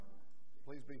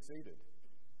Please be seated.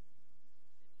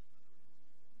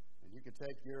 And you can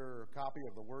take your copy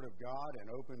of the Word of God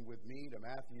and open with me to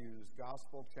Matthew's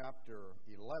Gospel, chapter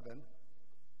 11.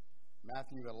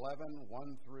 Matthew 11,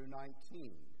 1 through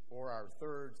 19. For our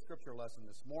third scripture lesson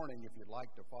this morning, if you'd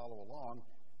like to follow along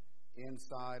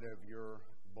inside of your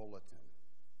bulletin.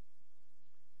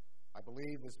 I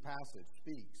believe this passage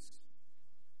speaks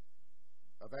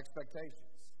of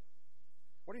expectations.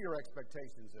 What are your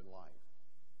expectations in life?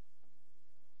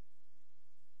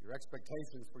 Your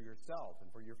expectations for yourself and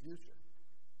for your future.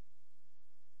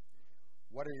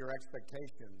 What are your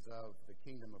expectations of the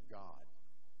kingdom of God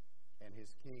and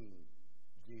His King,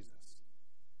 Jesus,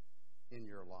 in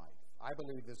your life? I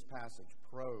believe this passage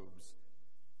probes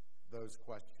those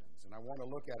questions. And I want to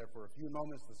look at it for a few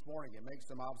moments this morning and make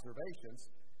some observations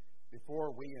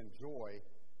before we enjoy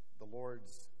the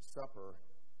Lord's Supper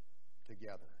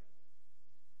together.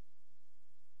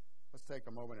 Let's take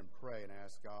a moment and pray and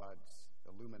ask God's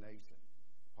illumination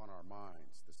upon our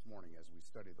minds this morning as we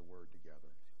study the Word together.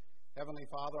 Heavenly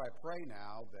Father, I pray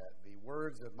now that the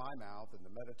words of my mouth and the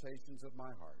meditations of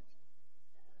my heart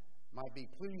might be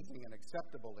pleasing and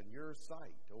acceptable in your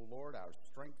sight, O Lord, our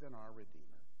strength and our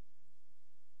Redeemer.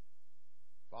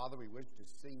 Father, we wish to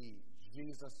see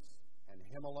Jesus and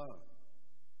Him alone.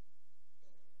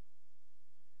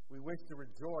 We wish to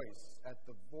rejoice at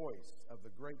the voice of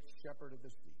the great shepherd of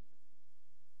the sheep.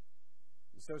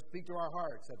 And so speak to our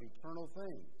hearts of eternal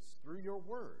things through your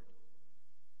word,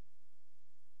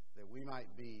 that we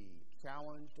might be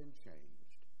challenged and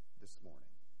changed this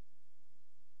morning.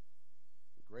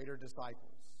 Greater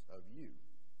disciples of you,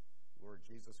 Lord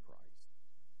Jesus Christ.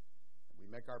 And we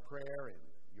make our prayer in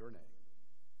your name.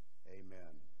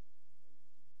 Amen.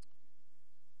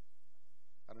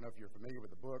 I don't know if you're familiar with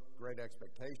the book Great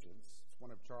Expectations. It's one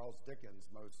of Charles Dickens'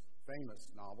 most famous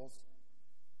novels.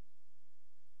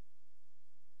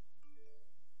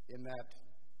 In that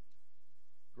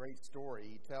great story,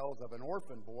 he tells of an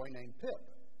orphan boy named Pip,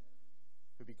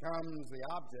 who becomes the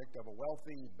object of a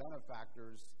wealthy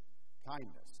benefactor's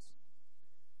kindness.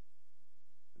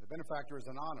 The benefactor is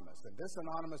anonymous, and this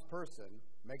anonymous person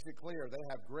makes it clear they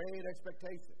have great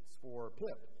expectations for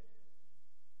Pip,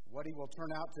 what he will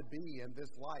turn out to be in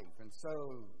this life. And so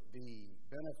the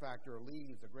benefactor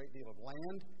leaves a great deal of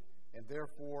land and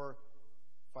therefore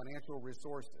financial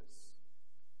resources.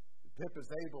 Pip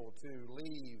is able to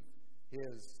leave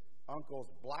his uncle's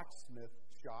blacksmith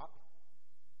shop,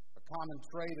 a common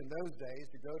trade in those days,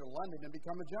 to go to London and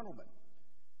become a gentleman.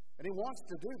 And he wants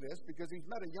to do this because he's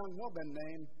met a young woman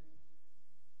named,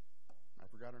 I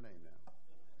forgot her name now.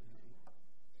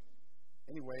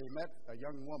 Anyway, he met a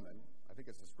young woman, I think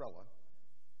it's Estrella,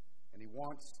 and he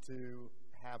wants to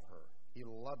have her. He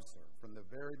loves her from the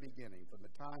very beginning, from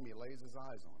the time he lays his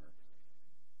eyes on her.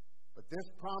 But this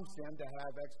prompts him to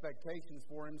have expectations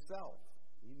for himself.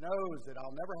 He knows that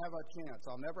I'll never have a chance,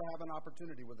 I'll never have an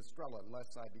opportunity with Estrella unless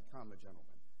I become a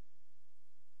gentleman.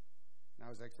 Now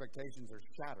his expectations are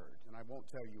shattered, and I won't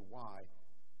tell you why,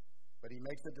 but he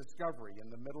makes a discovery in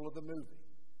the middle of the movie,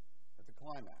 at the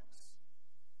climax.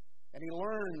 And he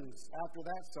learns after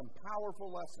that some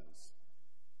powerful lessons.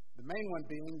 The main one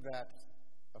being that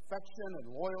affection and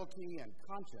loyalty and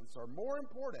conscience are more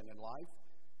important in life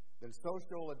than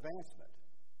social advancement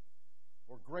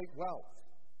or great wealth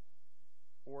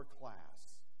or class.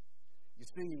 You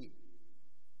see,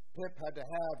 Pip had to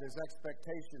have his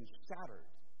expectations shattered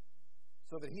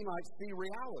so that he might see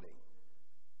reality.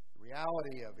 The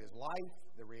reality of his life,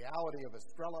 the reality of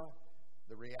Estrella,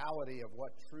 the reality of what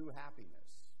true happiness,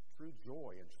 true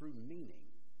joy, and true meaning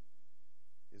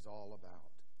is all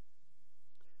about.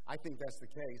 I think that's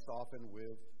the case often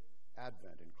with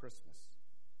Advent and Christmas.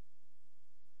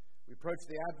 We approach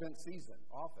the Advent season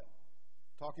often,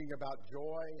 talking about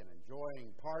joy and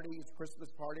enjoying parties, Christmas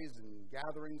parties and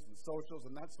gatherings and socials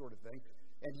and that sort of thing.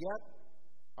 And yet,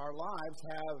 our lives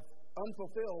have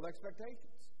unfulfilled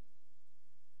expectations.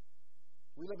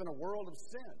 We live in a world of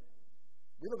sin.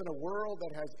 We live in a world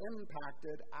that has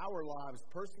impacted our lives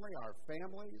personally, our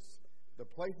families, the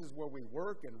places where we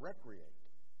work and recreate.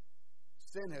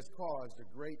 Sin has caused a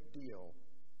great deal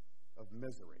of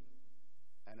misery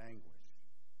and anguish.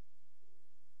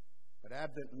 But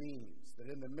Advent means that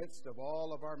in the midst of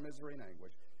all of our misery and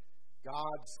anguish,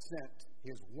 God sent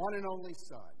His one and only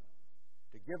Son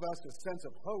to give us a sense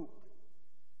of hope,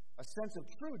 a sense of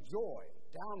true joy,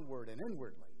 downward and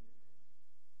inwardly,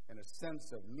 and a sense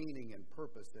of meaning and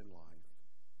purpose in life.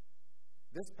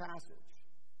 This passage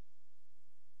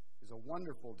is a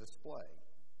wonderful display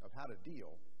of how to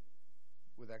deal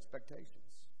with expectations,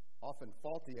 often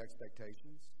faulty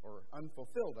expectations or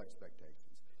unfulfilled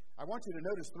expectations. I want you to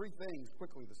notice three things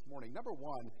quickly this morning. Number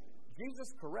one, Jesus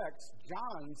corrects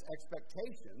John's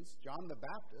expectations, John the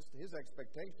Baptist, his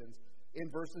expectations, in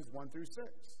verses 1 through 6.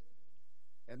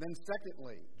 And then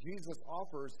secondly, Jesus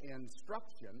offers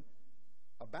instruction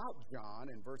about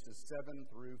John in verses 7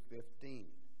 through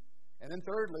 15. And then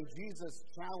thirdly, Jesus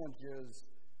challenges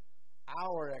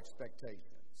our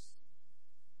expectations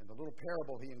in the little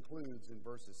parable he includes in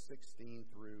verses 16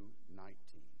 through 19.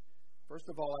 First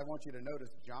of all, I want you to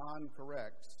notice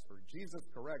Jesus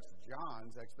corrects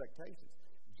John's expectations.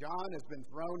 John has been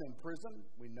thrown in prison,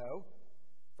 we know,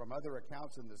 from other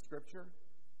accounts in the Scripture.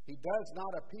 He does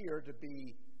not appear to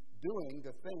be doing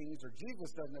the things, or Jesus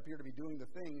doesn't appear to be doing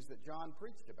the things that John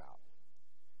preached about.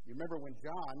 You remember when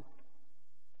John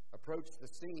approached the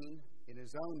scene in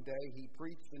his own day, he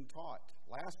preached and taught.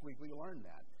 Last week we learned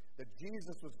that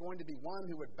Jesus was going to be one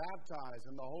who would baptize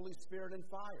in the Holy Spirit and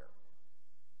fire.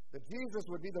 That Jesus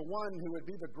would be the one who would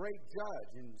be the great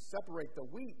judge and separate the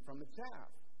wheat from the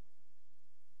chaff.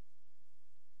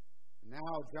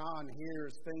 Now John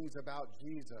hears things about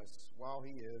Jesus while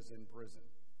he is in prison.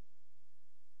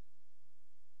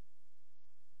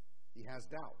 He has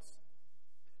doubts.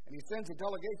 And he sends a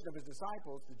delegation of his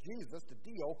disciples to Jesus to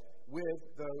deal with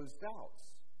those doubts.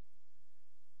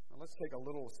 Now let's take a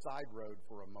little side road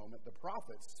for a moment. The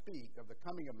prophets speak of the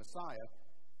coming of Messiah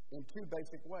in two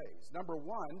basic ways. Number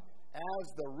one, as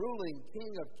the ruling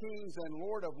King of kings and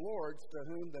Lord of lords to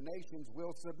whom the nations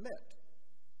will submit.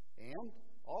 And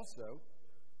also,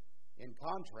 in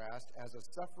contrast, as a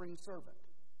suffering servant,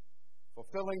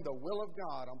 fulfilling the will of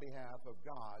God on behalf of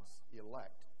God's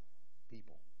elect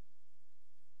people.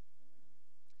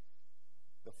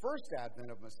 The first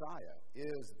advent of Messiah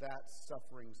is that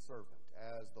suffering servant,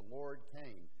 as the Lord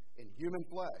came in human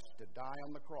flesh to die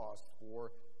on the cross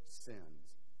for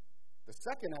sins. The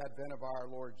second advent of our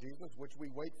Lord Jesus, which we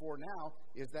wait for now,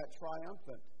 is that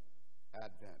triumphant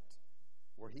advent,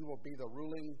 where he will be the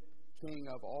ruling King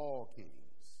of all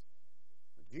kings.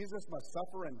 Jesus must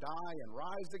suffer and die and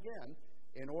rise again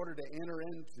in order to enter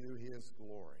into his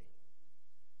glory.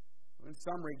 In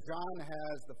summary, John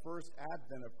has the first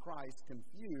advent of Christ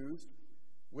confused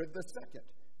with the second.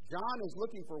 John is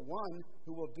looking for one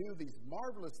who will do these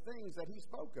marvelous things that he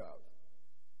spoke of.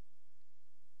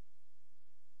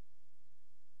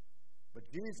 But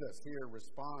Jesus here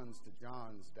responds to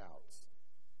John's doubts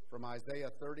from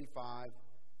Isaiah 35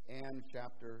 and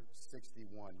chapter 61.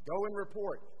 Go and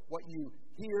report what you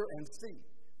hear and see.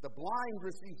 The blind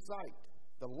receive sight,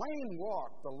 the lame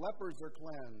walk, the lepers are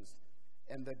cleansed,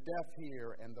 and the deaf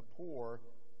hear, and the poor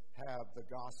have the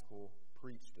gospel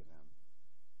preached to them.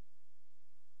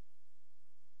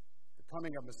 The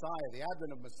coming of Messiah, the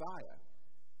advent of Messiah,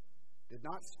 did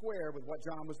not square with what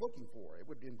John was looking for. It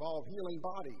would involve healing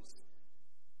bodies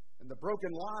and the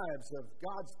broken lives of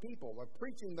God's people, of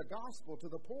preaching the gospel to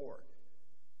the poor.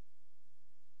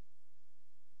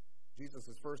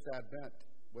 Jesus' first advent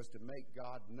was to make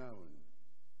God known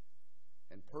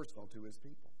and personal to his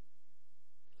people.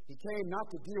 He came not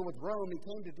to deal with Rome, he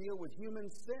came to deal with human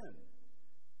sin,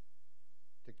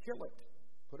 to kill it,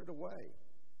 put it away.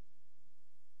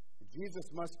 Jesus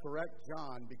must correct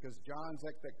John because John's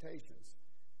expectations,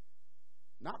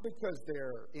 not because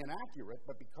they're inaccurate,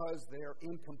 but because they're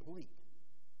incomplete.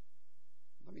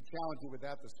 Let me challenge you with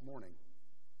that this morning.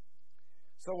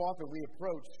 So often we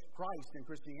approach Christ and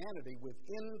Christianity with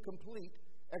incomplete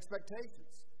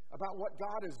expectations about what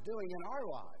God is doing in our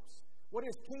lives, what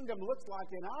his kingdom looks like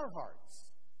in our hearts.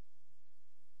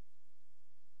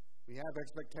 We have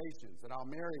expectations that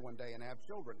I'll marry one day and have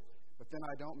children, but then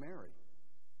I don't marry.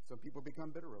 Some people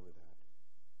become bitter over that.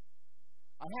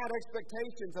 I had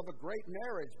expectations of a great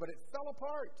marriage, but it fell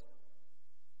apart.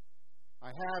 I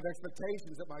have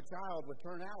expectations that my child would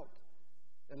turn out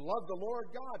and love the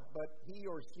Lord God, but he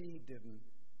or she didn't,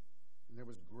 and there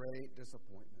was great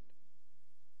disappointment.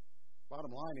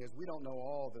 Bottom line is, we don't know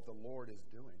all that the Lord is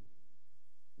doing.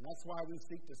 And that's why we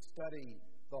seek to study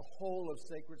the whole of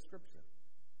sacred Scripture,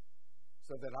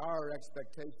 so that our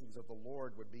expectations of the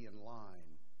Lord would be in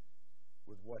line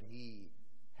with what he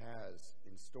has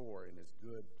in store in his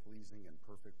good, pleasing, and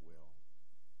perfect will.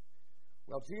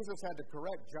 Well, Jesus had to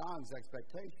correct John's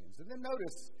expectations. And then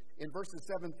notice in verses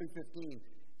 7 through 15,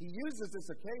 he uses this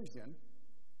occasion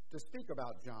to speak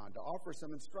about John, to offer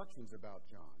some instructions about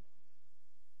John.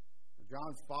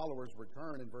 John's followers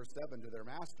return in verse 7 to their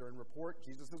master and report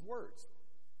Jesus' words.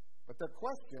 But their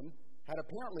question had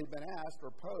apparently been asked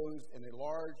or posed in a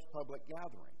large public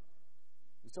gathering.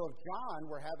 And so if John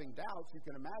were having doubts, you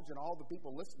can imagine all the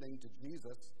people listening to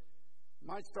Jesus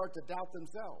might start to doubt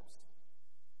themselves.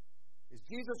 Is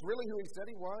Jesus really who he said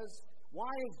he was?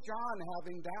 Why is John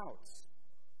having doubts?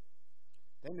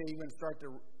 They may even start to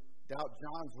doubt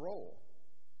John's role.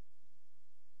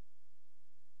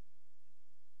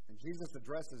 And Jesus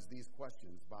addresses these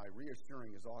questions by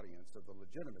reassuring his audience of the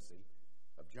legitimacy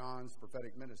of John's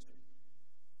prophetic ministry.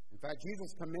 In fact,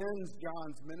 Jesus commends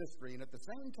John's ministry, and at the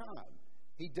same time,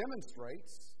 he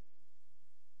demonstrates,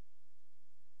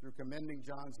 through commending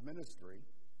John's ministry,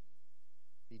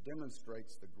 he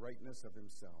demonstrates the greatness of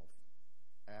himself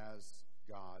as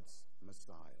God's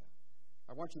Messiah.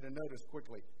 I want you to notice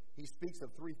quickly, he speaks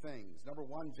of three things. Number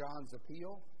one, John's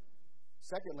appeal.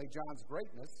 Secondly, John's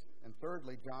greatness. And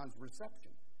thirdly, John's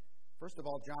reception. First of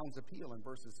all, John's appeal in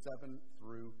verses 7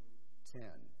 through 10.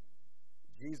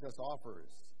 Jesus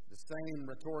offers the same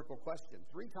rhetorical question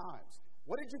three times.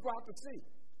 What did you go out to see?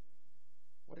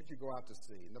 What did you go out to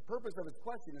see? And the purpose of his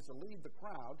question is to lead the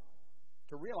crowd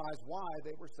to realize why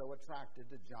they were so attracted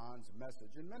to John's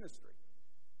message and ministry.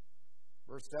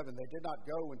 Verse 7, they did not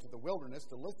go into the wilderness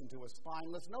to listen to a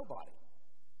spineless nobody.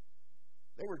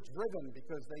 They were driven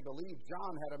because they believed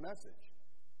John had a message.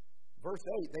 Verse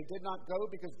 8, they did not go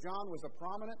because John was a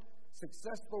prominent,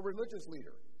 successful religious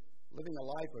leader, living a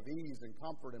life of ease and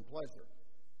comfort and pleasure,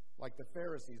 like the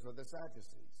Pharisees or the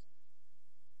Sadducees.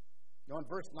 Now in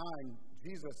verse 9,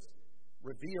 Jesus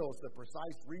reveals the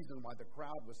precise reason why the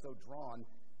crowd was so drawn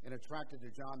and attracted to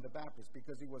John the Baptist,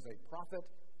 because he was a prophet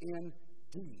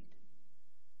indeed.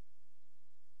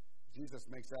 Jesus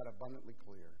makes that abundantly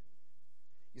clear.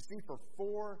 You see, for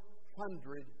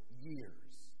 400 years,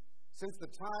 since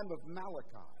the time of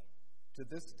Malachi to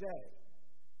this day,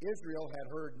 Israel had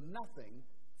heard nothing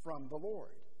from the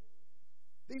Lord.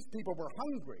 These people were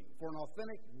hungry for an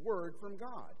authentic word from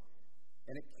God,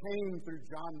 and it came through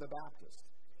John the Baptist.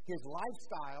 His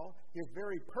lifestyle, his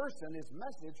very person, his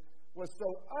message was so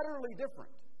utterly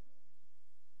different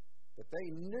that they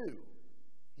knew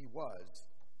he was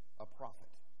a prophet.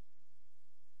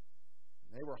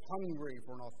 They were hungry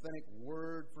for an authentic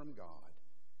word from God,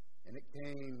 and it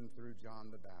came through John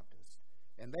the Baptist.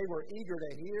 And they were eager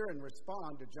to hear and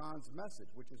respond to John's message,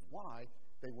 which is why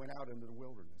they went out into the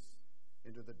wilderness,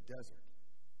 into the desert.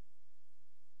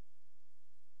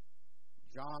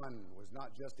 John was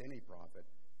not just any prophet.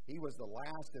 He was the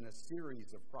last in a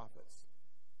series of prophets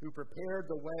who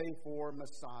prepared the way for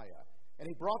Messiah.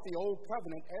 And he brought the Old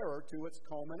Covenant era to its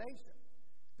culmination.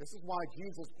 This is why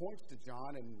Jesus points to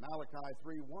John in Malachi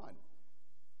 3:1.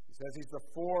 He says he's the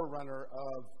forerunner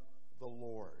of the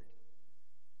Lord.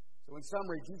 So in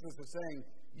summary, Jesus is saying,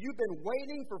 you've been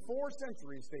waiting for 4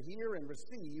 centuries to hear and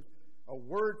receive a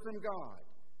word from God.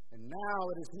 And now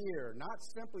it is here, not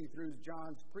simply through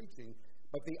John's preaching,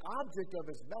 but the object of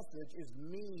his message is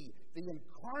me, the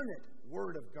incarnate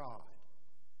Word of God,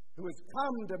 who has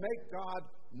come to make God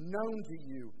known to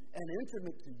you and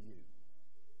intimate to you.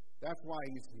 That's why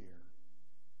he's here.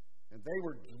 And they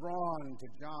were drawn to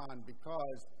John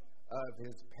because of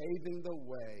his paving the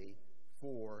way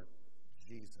for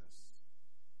Jesus.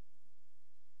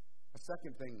 A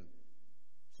second thing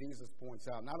Jesus points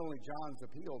out, not only John's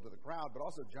appeal to the crowd, but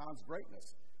also John's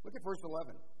greatness. Look at verse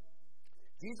 11.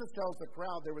 Jesus tells the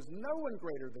crowd there was no one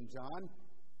greater than John,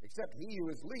 except he who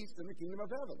is least in the kingdom of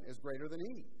heaven is greater than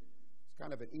he. It's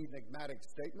kind of an enigmatic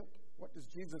statement. What does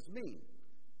Jesus mean?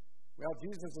 Well,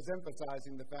 Jesus is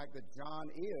emphasizing the fact that John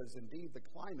is indeed the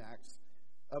climax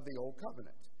of the Old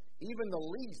Covenant. Even the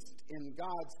least in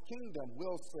God's kingdom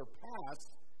will surpass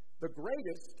the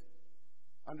greatest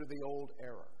under the old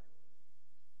era.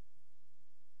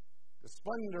 The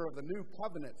splendor of the new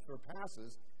covenant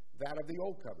surpasses that of the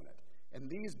old covenant. And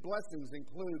these blessings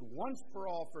include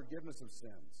once-for-all forgiveness of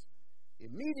sins,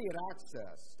 immediate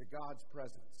access to God's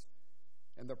presence,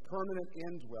 and the permanent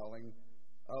indwelling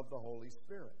of the Holy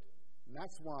Spirit. And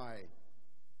that's why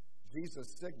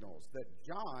Jesus signals that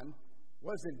John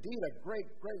was indeed a great,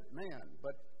 great man,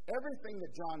 but everything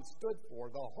that John stood for,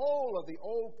 the whole of the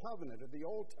Old Covenant, of the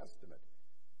Old Testament,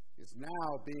 is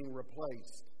now being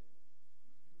replaced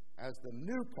as the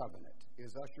New Covenant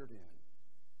is ushered in.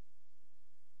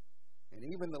 And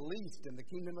even the least in the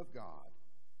kingdom of God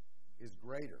is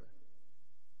greater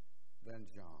than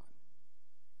John.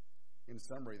 In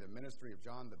summary, the ministry of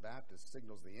John the Baptist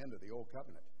signals the end of the Old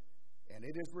Covenant, and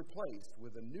it is replaced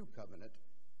with a new covenant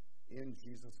in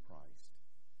Jesus Christ.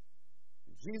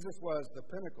 Jesus was the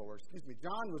pinnacle,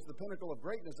 John was the pinnacle of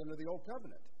greatness under the Old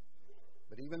Covenant.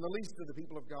 But even the least of the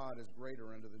people of God is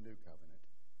greater under the New Covenant.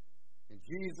 And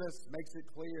Jesus makes it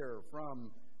clear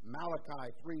from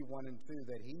Malachi 3:1 and 2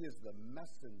 that he is the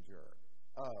messenger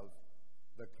of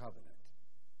the covenant.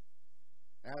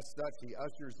 As such, he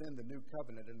ushers in the new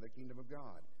covenant in the kingdom of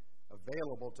God,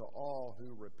 available to all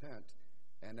who repent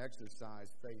and exercise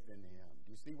faith in him. Do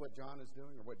you see what John is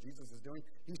doing, or what Jesus is doing?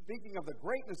 He's speaking of the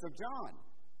greatness of John.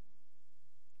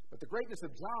 But the greatness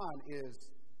of John is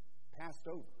passed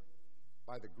over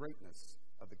by the greatness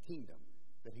of the kingdom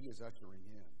that he is ushering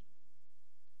in.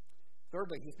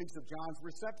 Thirdly, he speaks of John's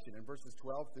reception in verses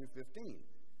 12 through 15.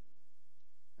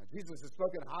 Now, Jesus has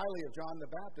spoken highly of John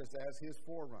the Baptist as his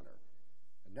forerunner.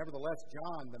 And nevertheless,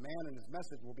 John, the man and his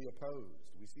message, will be opposed.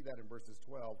 We see that in verses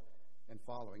 12 and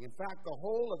following. In fact, the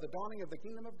whole of the dawning of the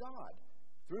kingdom of God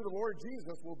through the Lord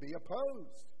Jesus will be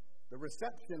opposed. The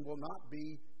reception will not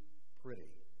be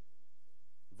pretty.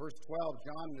 Verse 12,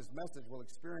 John and his message will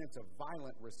experience a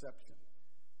violent reception.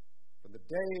 From the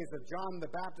days of John the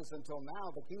Baptist until now,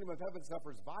 the kingdom of heaven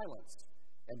suffers violence,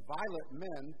 and violent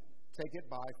men take it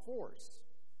by force.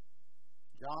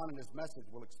 John and his message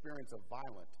will experience a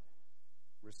violent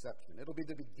reception. It'll be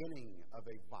the beginning of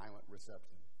a violent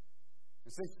reception. And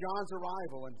since John's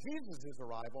arrival and Jesus'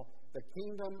 arrival, the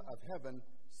kingdom of heaven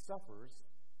suffers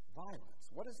violence.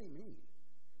 What does he mean?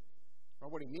 Well,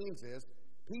 what he means is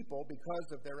people, because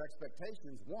of their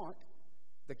expectations, want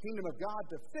the kingdom of God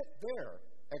to fit their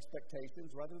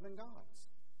expectations rather than God's.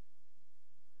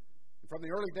 And from the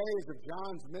early days of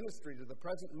John's ministry to the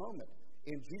present moment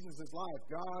in Jesus' life,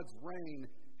 God's reign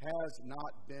has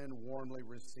not been warmly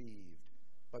received,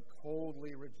 but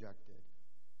coldly rejected.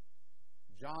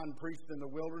 John preached in the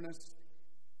wilderness,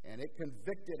 and it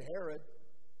convicted Herod.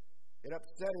 It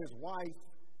upset his wife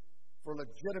for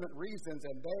legitimate reasons,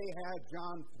 and they had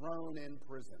John thrown in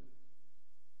prison.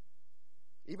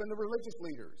 Even the religious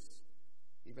leaders,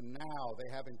 even now, they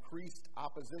have increased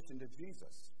opposition to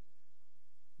Jesus.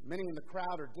 Many in the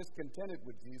crowd are discontented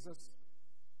with Jesus,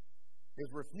 his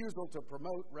refusal to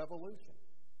promote revolution.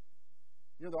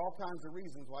 You know, there are all kinds of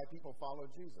reasons why people follow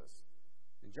Jesus.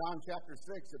 In John chapter 6,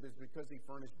 it was because he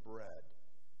furnished bread.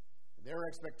 Their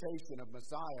expectation of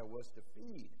Messiah was to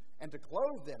feed and to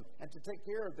clothe them and to take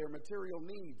care of their material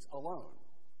needs alone,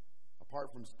 apart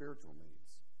from spiritual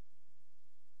needs.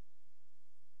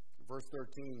 In verse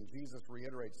 13, Jesus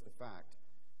reiterates the fact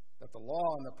that the law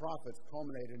and the prophets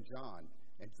culminate in John,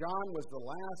 and John was the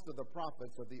last of the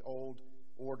prophets of the old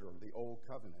order, the old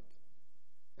covenant.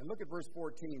 And look at verse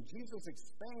 14. Jesus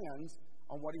expands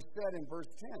on what he said in verse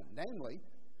 10, namely,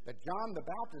 that John the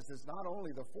Baptist is not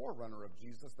only the forerunner of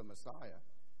Jesus, the Messiah,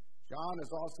 John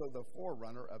is also the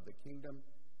forerunner of the kingdom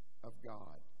of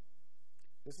God.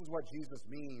 This is what Jesus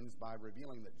means by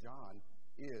revealing that John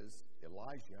is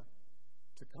Elijah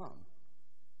to come.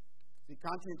 See,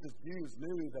 conscientious Jews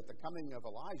knew that the coming of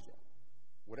Elijah,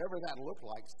 whatever that looked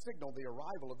like, signaled the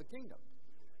arrival of the kingdom.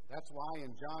 That's why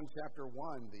in John chapter 1,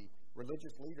 the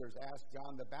religious leaders asked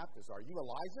John the Baptist, "Are you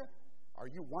Elijah? Are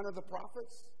you one of the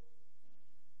prophets?"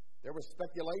 There was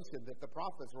speculation that the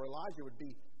prophets or Elijah would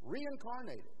be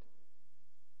reincarnated.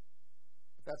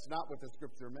 But that's not what the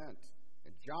scripture meant.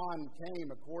 And John came,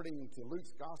 according to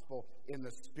Luke's gospel, in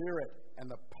the spirit and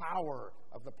the power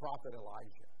of the prophet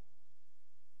Elijah.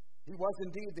 He was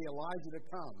indeed the Elijah to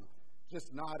come,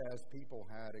 just not as people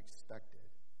had expected.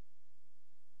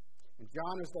 And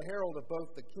John is the herald of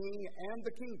both the king and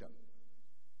the kingdom.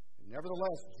 And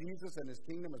nevertheless, Jesus and his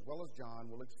kingdom, as well as John,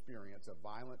 will experience a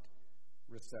violent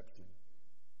reception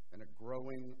and a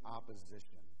growing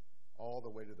opposition all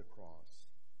the way to the cross.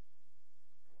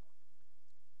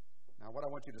 Now, what I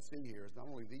want you to see here is not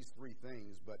only these three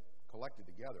things, but collected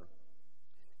together: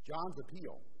 John's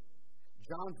appeal,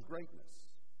 John's greatness,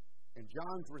 and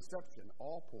John's reception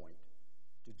all point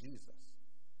to Jesus.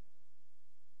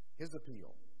 His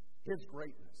appeal, his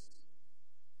greatness,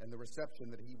 and the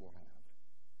reception that he will have.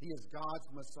 He is God's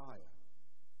Messiah.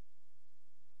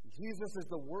 Jesus is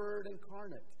the Word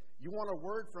incarnate. You want a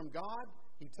word from God?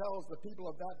 He tells the people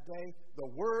of that day,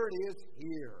 the Word is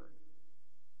here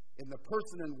in the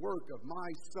person and work of my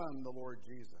Son, the Lord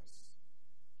Jesus.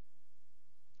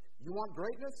 You want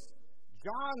greatness?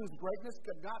 John's greatness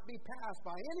could not be passed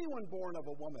by anyone born of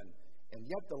a woman, and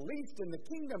yet the least in the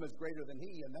kingdom is greater than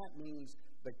he, and that means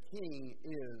the King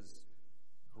is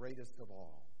greatest of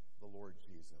all, the Lord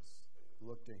Jesus.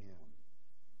 Look to him.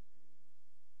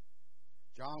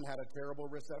 John had a terrible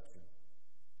reception,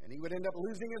 and he would end up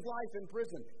losing his life in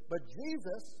prison. But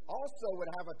Jesus also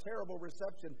would have a terrible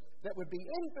reception that would be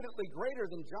infinitely greater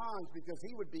than John's, because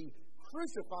he would be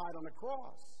crucified on a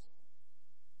cross.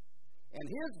 And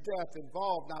his death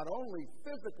involved not only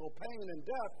physical pain and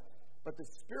death, but the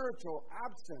spiritual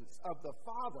absence of the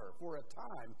Father for a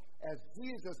time, as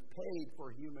Jesus paid for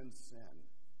human sin.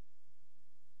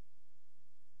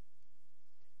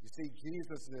 You see,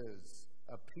 Jesus'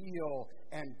 appeal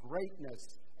and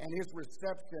greatness and his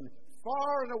reception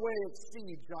far and away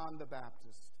exceed John the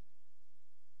Baptist.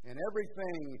 And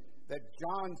everything that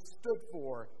John stood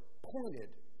for pointed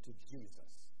to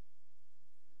Jesus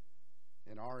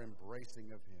and our embracing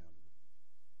of him.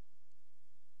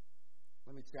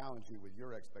 Let me challenge you with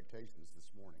your expectations this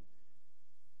morning.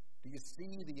 Do you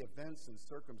see the events and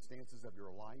circumstances of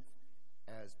your life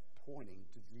as pointing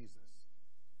to Jesus?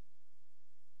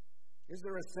 Is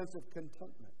there a sense of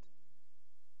contentment?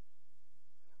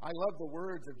 I love the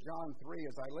words of John 3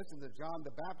 as I listen to John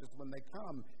the Baptist when they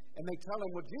come and they tell him,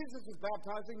 well, Jesus is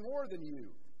baptizing more than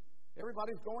you.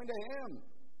 Everybody's going to him.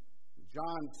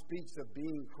 John speaks of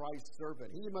being Christ's servant.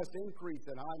 He must increase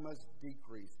and I must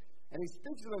decrease. And he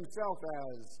speaks of himself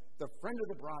as the friend of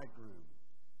the bridegroom.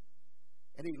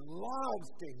 And he loves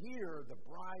to hear the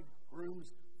bridegroom's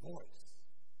voice.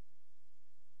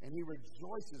 And he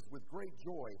rejoices with great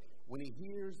joy when he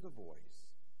hears the voice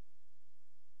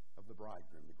of the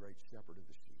bridegroom, the great shepherd of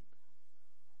the sheep.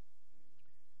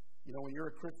 You know, when you're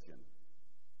a Christian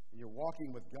and you're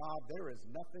walking with God, there is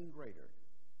nothing greater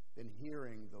than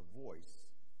hearing the voice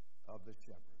of the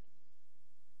shepherd.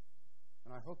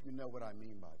 And I hope you know what I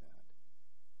mean by that.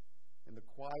 In the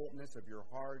quietness of your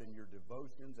heart and your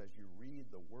devotions as you read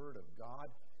the Word of God,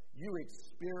 you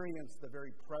experience the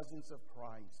very presence of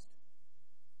Christ.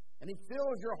 And He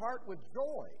fills your heart with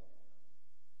joy.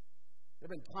 There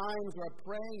have been times where I'm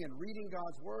praying and reading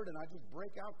God's Word and I just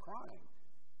break out crying.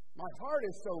 My heart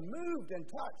is so moved and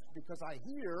touched because I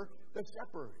hear the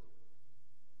shepherd.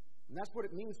 And that's what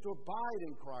it means to abide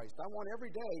in Christ. I want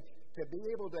every day to be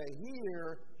able to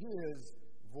hear His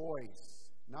voice.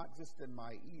 Not just in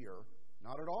my ear,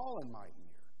 not at all in my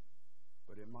ear,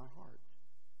 but in my heart,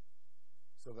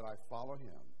 so that I follow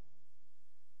Him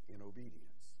in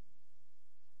obedience.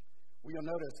 Well,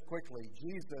 you'll notice quickly,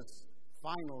 Jesus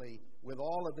finally, with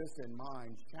all of this in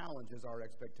mind, challenges our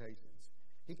expectations.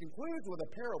 He concludes with a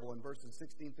parable in verses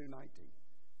 16 through 19,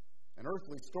 an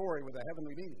earthly story with a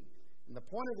heavenly meaning. And the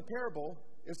point of the parable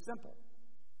is simple.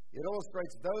 It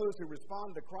illustrates those who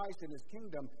respond to Christ and His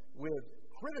kingdom with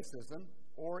criticism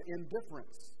or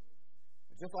indifference.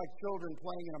 Just like children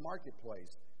playing in a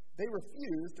marketplace, they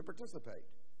refuse to participate.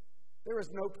 There is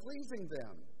no pleasing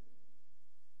them.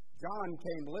 John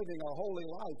came living a holy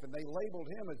life, and they labeled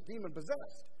him as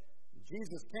demon-possessed.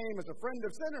 Jesus came as a friend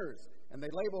of sinners, and they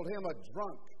labeled him a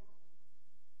drunk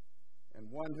and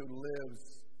one who lives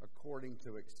according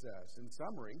to excess. In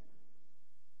summary,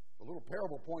 the little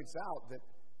parable points out that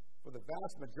for the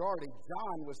vast majority,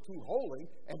 John was too holy,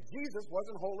 and Jesus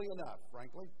wasn't holy enough,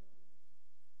 frankly,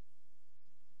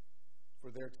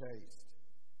 for their taste.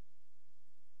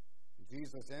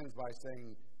 Jesus ends by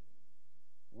saying,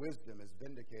 wisdom is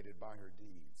vindicated by her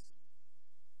deeds.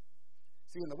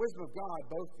 See, in the wisdom of God,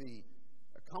 both the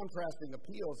contrasting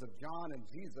appeals of John and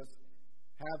Jesus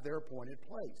have their appointed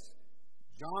place.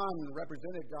 John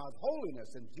represented God's holiness,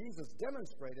 and Jesus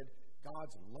demonstrated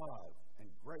God's love and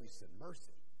grace and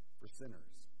mercy for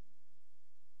sinners.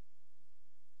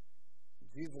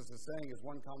 Jesus is saying, as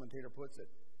one commentator puts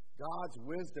it, God's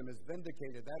wisdom is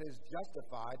vindicated, that is,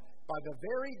 justified by the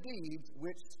very deeds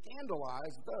which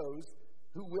scandalize those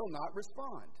who will not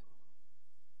respond.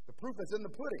 The proof is in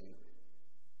the pudding,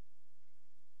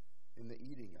 in the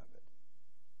eating of it.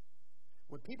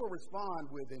 When people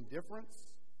respond with indifference,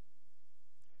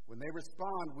 when they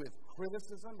respond with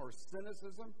criticism or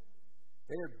cynicism,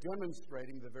 they are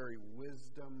demonstrating the very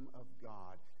wisdom of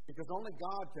God, because only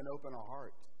God can open a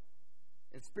heart.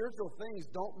 And spiritual things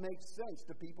don't make sense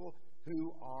to people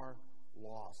who are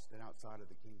lost and outside of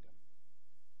the kingdom.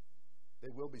 They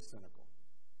will be cynical.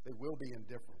 They will be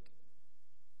indifferent.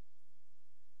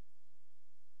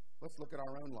 Let's look at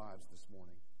our own lives this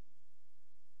morning.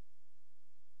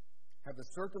 Have the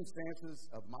circumstances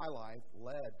of my life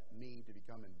led me to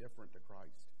become indifferent to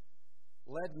Christ?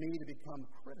 Led me to become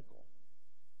critical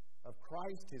of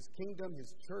Christ, His kingdom,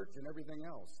 His church, and everything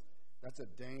else? That's a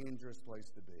dangerous place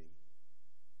to be.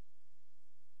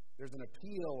 There's an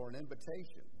appeal or an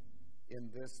invitation in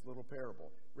this little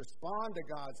parable. Respond to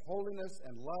God's holiness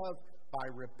and love by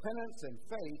repentance and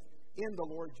faith in the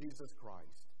Lord Jesus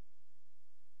Christ.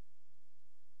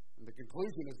 And the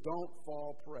conclusion is, don't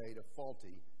fall prey to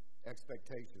faulty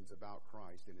expectations about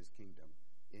Christ and His kingdom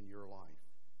in your life.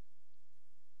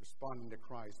 Responding to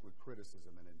Christ with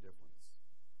criticism and indifference.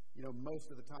 You know, most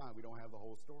of the time we don't have the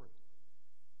whole story.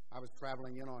 I was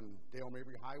traveling in on Dale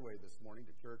Mabry Highway this morning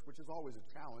to church, which is always a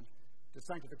challenge to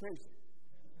sanctification.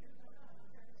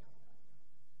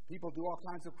 People do all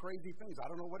kinds of crazy things.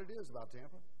 I don't know what it is about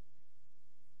Tampa.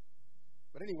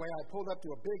 But anyway, I pulled up to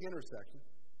a big intersection.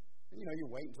 And, you know, you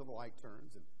wait until the light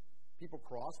turns, and people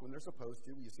cross when they're supposed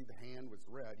to. When you see the hand was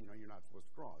red, you know, you're not supposed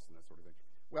to cross and that sort of thing.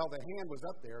 Well, the hand was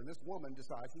up there, and this woman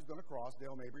decides she's going to cross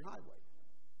Dale Mabry Highway.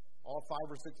 All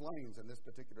 5 or 6 lanes in this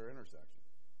particular intersection.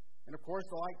 And of course,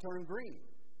 the light turned green.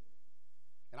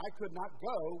 And I could not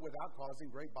go without causing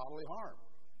great bodily harm.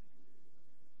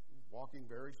 Walking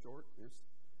very short.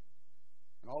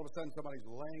 And all of a sudden, somebody's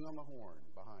laying on the horn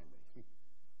behind me.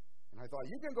 And I thought,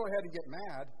 you can go ahead and get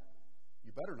mad.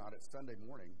 You better not. It's Sunday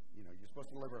morning. You know, you're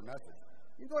supposed to deliver a message.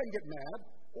 You can go ahead and get mad.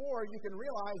 Or you can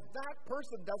realize that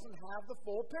person doesn't have the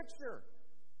full picture.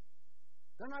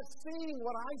 They're not seeing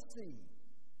what I see.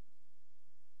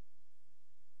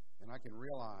 And I can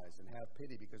realize and have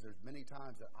pity because there's many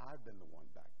times that I've been the one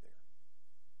back there.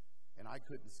 And I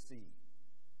couldn't see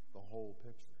the whole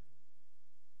picture.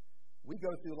 We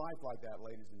go through life like that,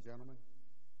 ladies and gentlemen.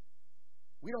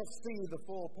 We don't see the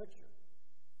full picture.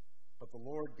 But the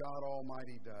Lord God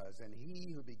Almighty does. And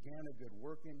He who began a good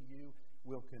work in you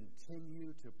will continue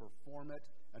to perform it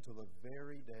until the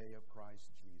very day of Christ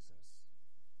Jesus.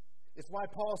 It's why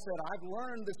Paul said, I've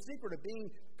learned the secret of being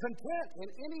content in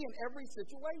any and every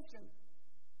situation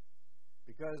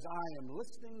because I am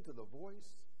listening to the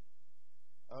voice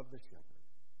of the shepherd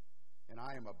and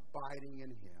I am abiding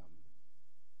in Him.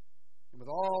 And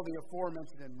with all the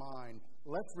aforementioned in mind,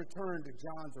 let's return to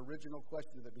John's original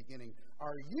question at the beginning.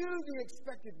 Are you the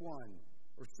expected one,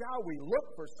 or shall we look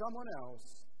for someone else?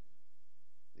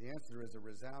 The answer is a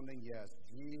resounding yes.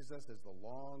 Jesus is the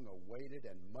long-awaited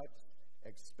and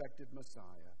much-expected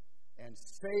Messiah and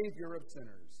Savior of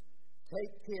sinners.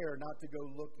 Take care not to go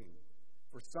looking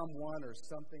for someone or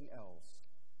something else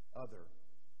other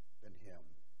than Him.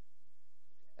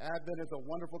 Advent is a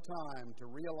wonderful time to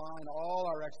realign all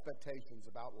our expectations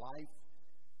about life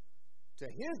to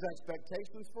His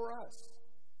expectations for us,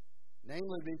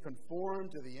 namely be conformed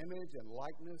to the image and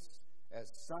likeness as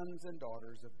sons and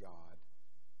daughters of God,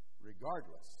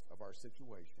 regardless of our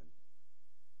situation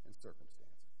and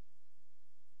circumstances.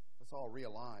 Let's all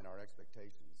realign our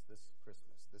expectations this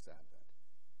Christmas, this Advent,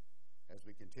 as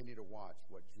we continue to watch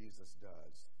what Jesus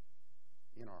does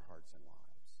in our hearts and lives.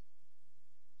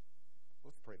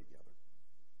 Let's pray together.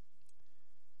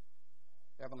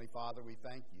 Heavenly Father, we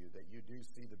thank You that You do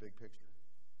see the big picture.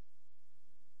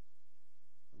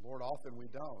 And Lord, often we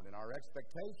don't, and our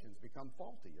expectations become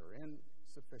faulty or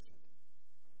insufficient.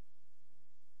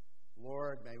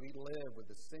 Lord, may we live with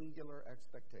the singular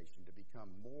expectation to become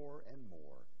more and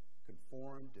more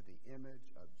conformed to the image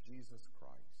of Jesus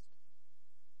Christ.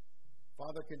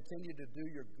 Father, continue to do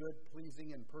Your good,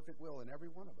 pleasing, and perfect will in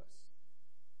every one of us.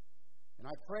 And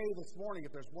I pray this morning,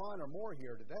 if there's one or more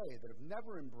here today that have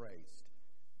never embraced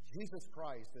Jesus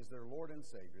Christ as their Lord and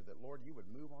Savior, that, Lord, You would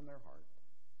move on their heart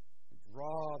and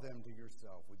draw them to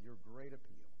Yourself with Your great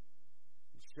appeal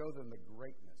and show them the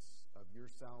greatness of Your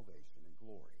salvation and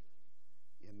glory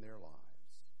in their lives.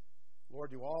 Lord,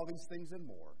 do all these things and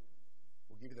more.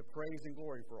 We'll give You the praise and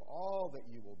glory for all that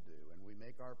You will do, and we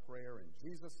make our prayer in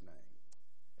Jesus' name.